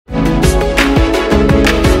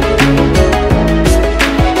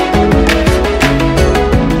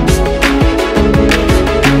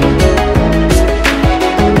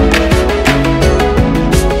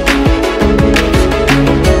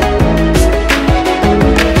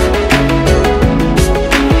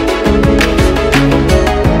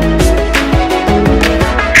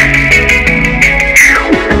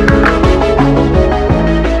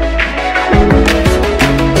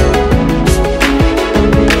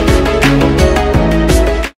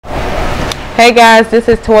Hey guys, this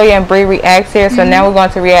is Toya and Bree Reacts here. So now we're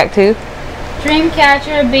going to react to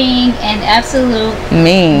Dreamcatcher being an absolute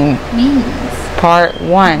memes. Part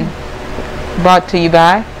 1. Brought to you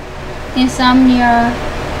by Insomnia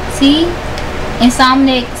C.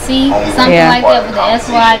 Insomnic C. Something like that with the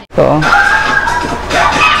SY. Cool.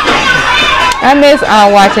 I miss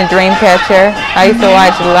watching Dreamcatcher. I used to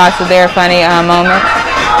watch lots of their funny moments.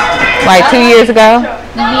 Like 2 years ago.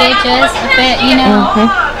 The VHS effect, you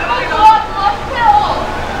know.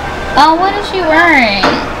 Oh, what is she wearing?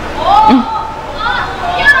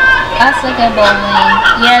 I suck at bowling.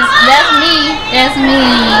 Yes, that's me. That's me.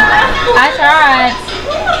 I tried.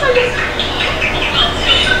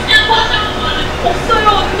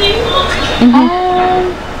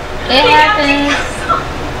 It happens.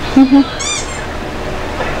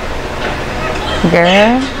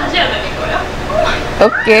 Girl.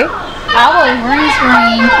 Okay. I will green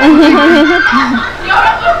screen.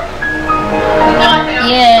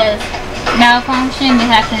 Yes. Malfunction, it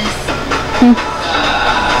happens.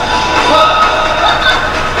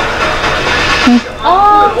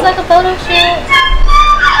 Oh, it's like a photo shoot.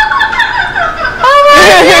 Oh my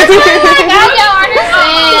goodness, I don't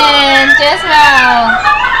understand. Just now.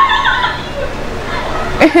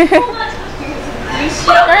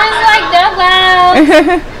 There's like that loud.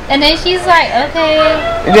 And then she's like, okay.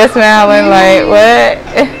 Just smiling like, what?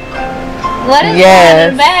 What is that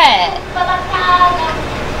in the back?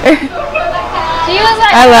 She was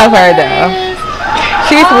like, I love her though.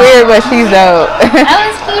 She's weird, but she's dope. That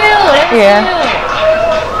was cute. That was cute.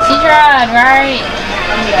 She tried, right?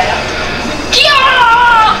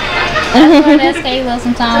 That's what that's Kayla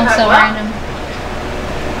sometimes, so random.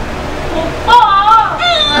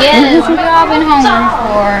 Yes, we all been hungry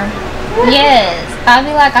for. Yes. I'll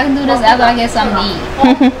be like, I can do this after I get something to eat.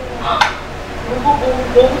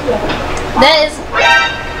 That is.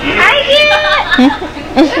 I get.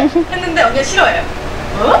 했는데 언니가 싫어해요.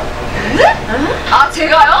 어? 아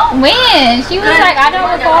제가요? When? She was like, I don't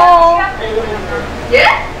recall. 예?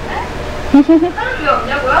 칼 뒤에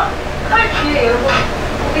없냐고요? 칼 뒤에 여러분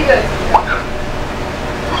고기가 있어요.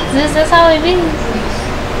 This is how it be.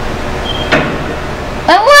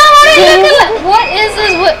 What is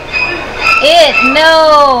this? What? It?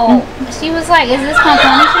 No. She was like, is this my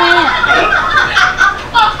punishment?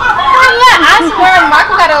 I swear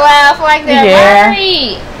Michael gotta laugh like that. Yeah.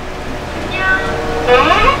 Right.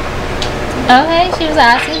 Okay, she was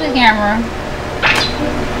like, I see the camera.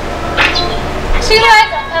 She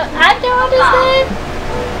like, I don't understand.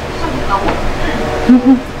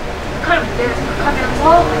 칼 무대에서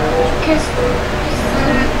하면서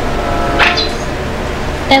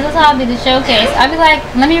This is how I be the showcase. I'll be like,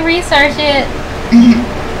 let me research it.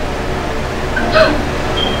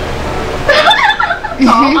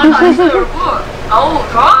 당황하셨어요 여러분. 아우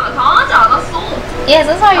당하지 않았어. Yes,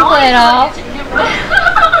 that's how you play it off.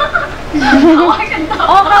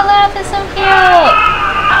 Oh, her laugh is so cute.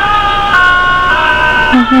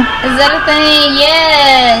 Is that a thing?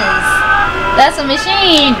 Yes. That's a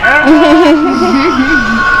machine.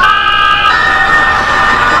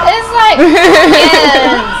 It's like,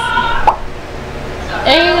 yes.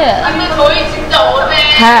 There you go. 근데 저희 진짜 어제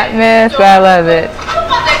Hot mess, but I love it.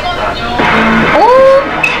 Ooh,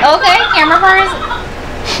 okay, camera first.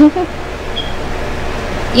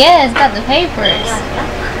 Yes, got the papers.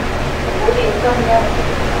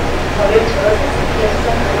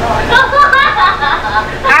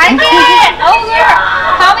 I can't. Oh, girl.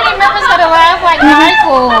 How many members gotta laugh like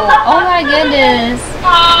Michael? Oh my goodness.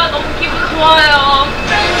 아 너무 기분 좋아요.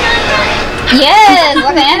 Yes,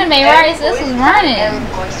 like an anime, right? So this was running.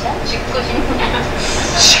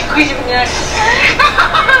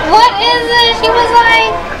 What is it? She was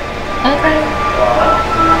like, okay.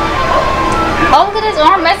 Oh, look at this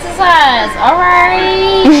arm exercise. All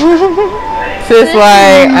right. Sis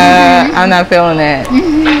like, I'm not feeling that.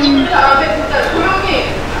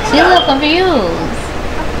 She a little confused.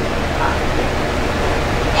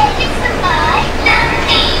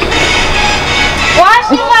 Why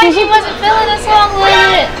she like she wasn't feeling the song with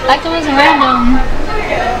it? Like it was random.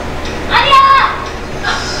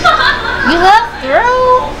 You left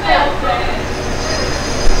through?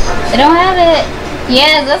 They don't have it.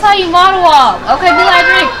 Yes, that's how you model walk. Okay, be like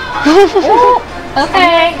Drake. Ooh,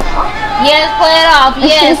 okay. Yes, play it off.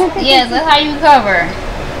 Yes, yes, that's how you cover.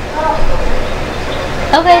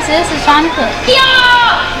 Okay, so this is trying to cook.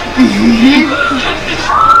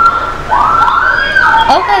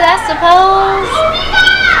 Okay, that's the pose.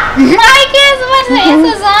 My kids, it's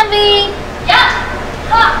a zombie.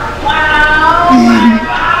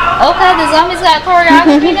 Okay, the zombies got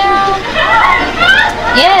choreography now.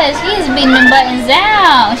 Yeah, she's beating them buttons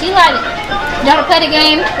down. She like You know how to play the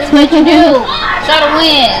game? This is what you do. Try to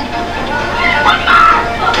win.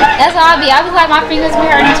 That's how I be. I be like, my fingers be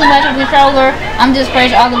hurting too much with the controller. I'm just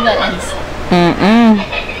pressing all the buttons.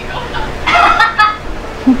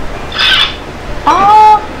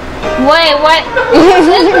 Oh, wait, what?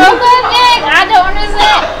 This broke up neck? I don't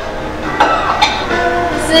understand.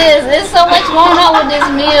 Sis, there's so much going on with this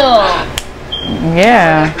meal.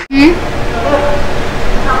 Yeah.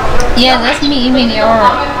 Yeah, that's me eating the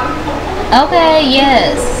order. Okay,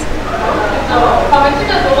 yes.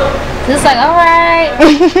 It's like, alright.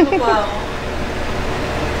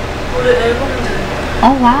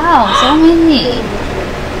 Oh wow, so many.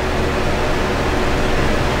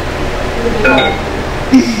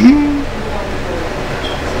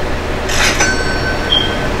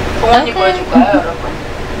 동안이 보여줄까요, 여러분?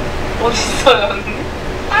 어디 있어요, 언니?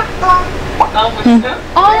 나오고 있어요?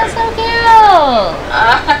 Oh, that's so cute. 아,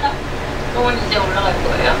 동안 이제 올라갈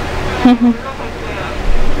거예요?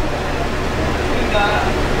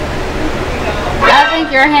 I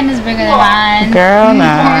think your hand is bigger than mine. Girl,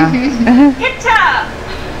 nah. 케찹!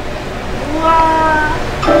 우와.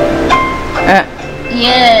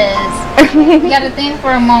 Yes. You gotta think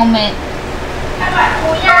for a moment.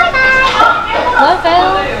 What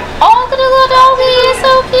fell? Oh, look at the little doggy. It's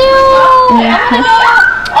so cute.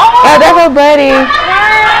 Oh, that's her buddy.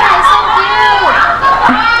 Right, it's so cute.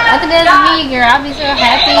 Look at this me, girl. I'll be so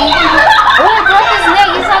happy. Oh, it broke his neck.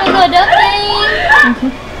 You saw the little duck thing?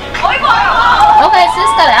 Okay,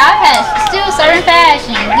 sis got an eye patch. Still certain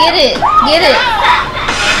fashion. Get it. Get it.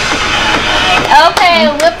 Okay,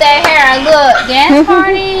 whip that hair. Look, dance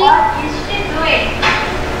party.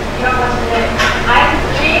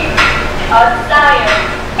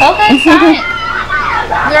 Okay, science.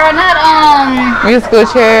 Girl, not Musical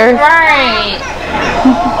chairs. right.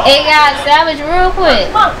 It got savage real quick.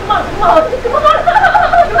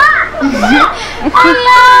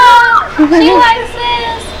 Hello. She likes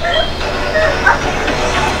this.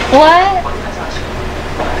 What?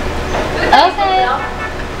 Okay.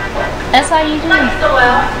 That's how you do it.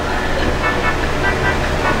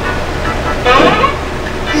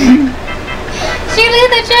 She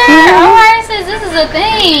leave the chair. Alright, sis, this is a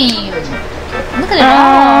theme. Look at it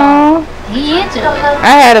all. He into it.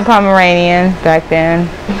 I had a Pomeranian back then.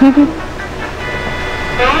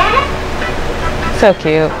 So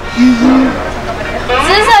cute.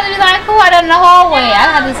 Sis had to be like, cool, out in the hallway.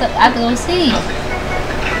 I have to go see.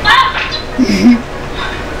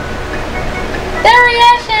 Their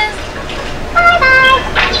reactions.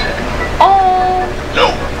 Oh.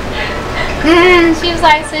 She was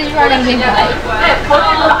like, sis, you are gonna be like,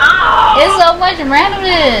 it's so much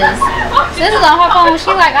randomness. Sis is on her phone. She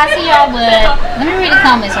like, I see y'all, but let me read the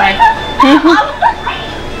comments, right?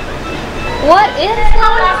 What is this?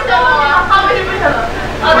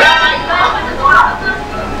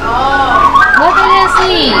 What did they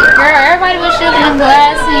see? Girl, everybody was shooting them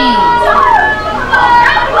glasses.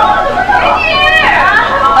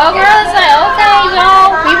 Oh, girl, it's like, okay, y'all,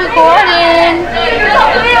 we recording.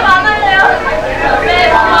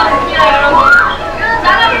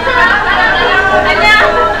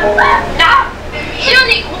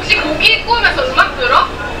 시연이 혹시 고기 구우면서 음악 들어?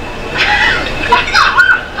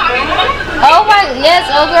 Oh my, yes,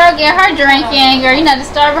 oh girl, get her drink in, girl. You know,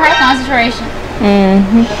 disturb her concentration.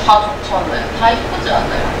 다 좋잖아요. 다 이쁘지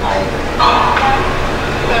않아요?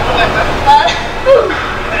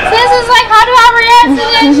 Sis is like, how do I react to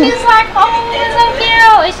this? She's like, oh, it's so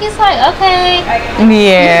cute. And she's like, okay.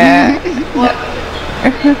 Yeah.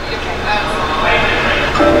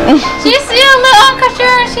 She's still a little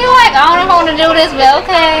unsure. She's like, I don't know how to do this, but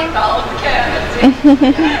okay. 나 어떻게 해야지?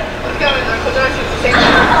 어떻게 하면 널 거절할 수 있지?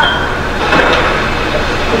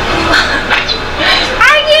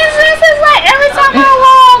 I guess this is like every time I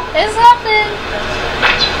walk, it's something.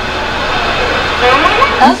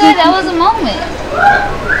 Okay, that was a moment.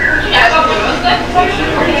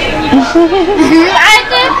 I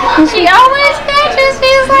did. She always catches.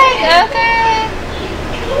 She's like, okay.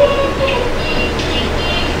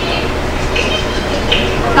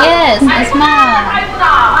 Yes, a smile.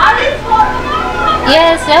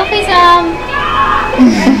 Yes, selfie time.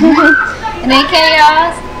 And then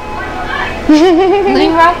chaos. Let me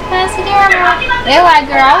rock past the camera. They're like,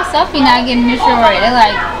 girl, I was selfie not getting the short. They're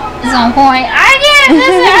like, it's on point. I get it.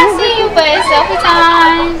 Listen, I see you, but it's selfie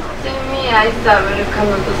time. 아이스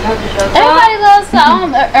아메리카노도 사주셔서 Everybody loves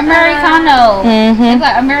Americano. It's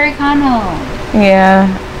like Americano. Yeah.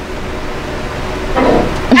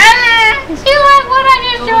 She like, what I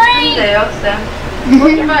just drank? 주세요, 쌤.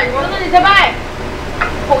 제발, 이거는 제발.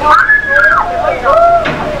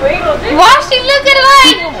 Why she looking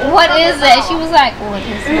like, what is that? She was like, what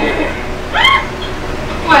is that?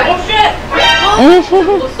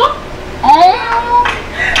 Oh.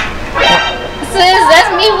 Sis,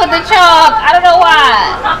 that's me with the chalk. I don't know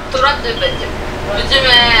why. 노란색 배지.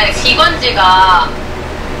 요즘에 기관지가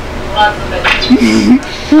노란색 배지.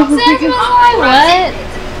 Sis was like, what?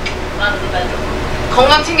 노란색 배지.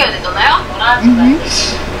 건강 챙겨야 되잖아요? 노란색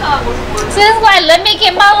배지. Sis like, let me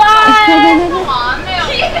get my line. 안 해요.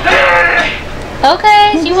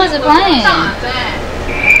 Okay, she wasn't playing. 안 돼.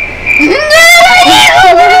 In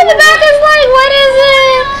the back is like, what is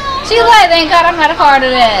it? She's like, thank God I'm not a part of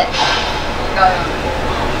that.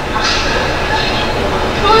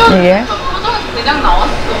 Yeah. 표정에서 그냥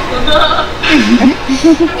나왔어.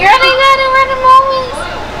 You already got it right the moment.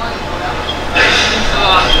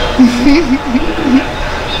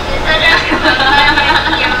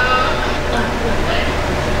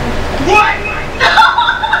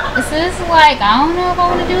 This is like, I don't know if I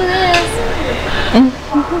want to do this.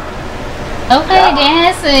 Okay,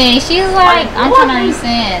 dancing. She's like, I'm trying to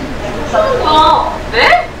understand.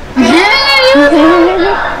 네?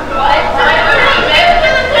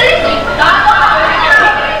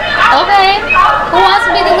 Okay, who wants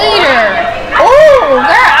to be the leader? Ooh,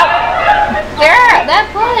 girl,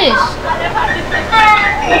 that push.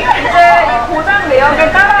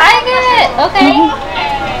 I get it. Okay.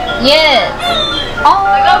 Yes.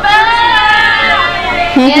 Oh.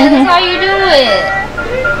 Yeah, that's how you do it.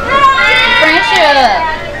 Friendship.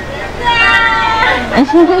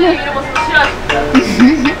 Let's do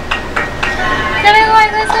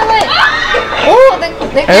it. Ooh,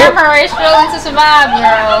 the camera is struggling to survive,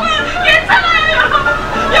 girl.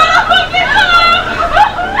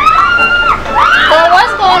 But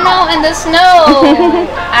what's going on in the snow?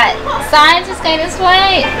 Scientists can't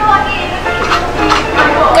explain.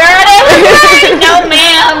 Girl, they was like, no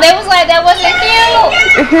ma'am. They was like, that wasn't cute.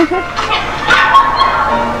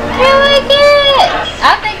 Can't like it.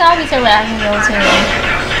 I think I'll be surrounding those too.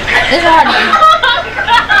 It's hard to do.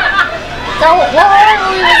 So, what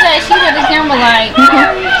movie was that? She did the camera like.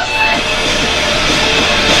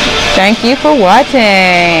 Thank you for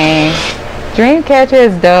watching. Dreamcatcher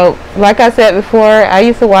is dope. Like I said before, I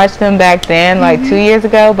used to watch them back then, like 2 years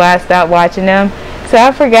ago, but I stopped watching them. So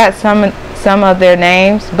I forgot some of their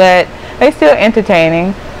names, but they still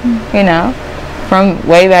entertaining, you know, from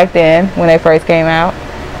way back then when they first came out.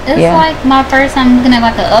 It's like my first time looking at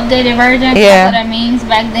like an updated version. Yeah. That's what that means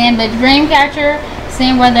back then. But Dreamcatcher,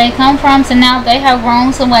 seeing where they come from, so now they have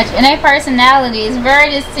grown so much, and their personality is very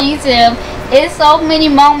distinctive. It's so many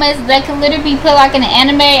moments that could literally be put like in an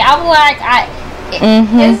anime. I was like,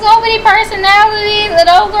 it's so many personalities. The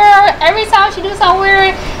old girl, every time she do something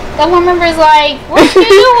weird, the one member is like, what she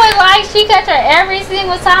doing? Like, she catch her every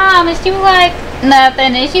single time, and she was like,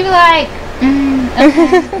 nothing, and she was like,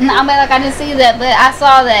 okay. I mean, like, I didn't see that, but I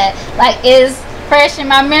saw that. Like, it's fresh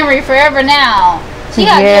in my memory forever now. She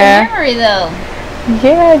got good memory though.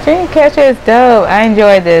 Yeah, Dreamcatcher is dope. I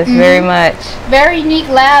enjoyed this very much. Very unique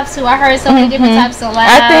laughs too. I heard so many different types of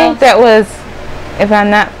laughs. I think that was, if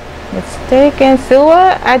I'm not mistaken,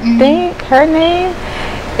 Sua, I think her name.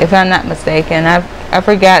 If I'm not mistaken, I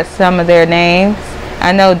forgot some of their names.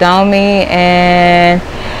 I know Domi, and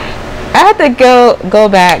I have to go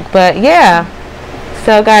back, but yeah.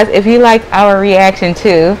 So guys, if you liked our reaction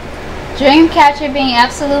to Dreamcatcher being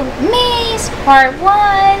absolute me's part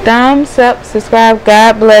 1, thumbs up, subscribe.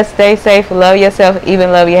 God bless, stay safe, love yourself,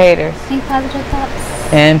 even love your haters. think positive thoughts.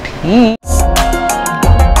 And peace.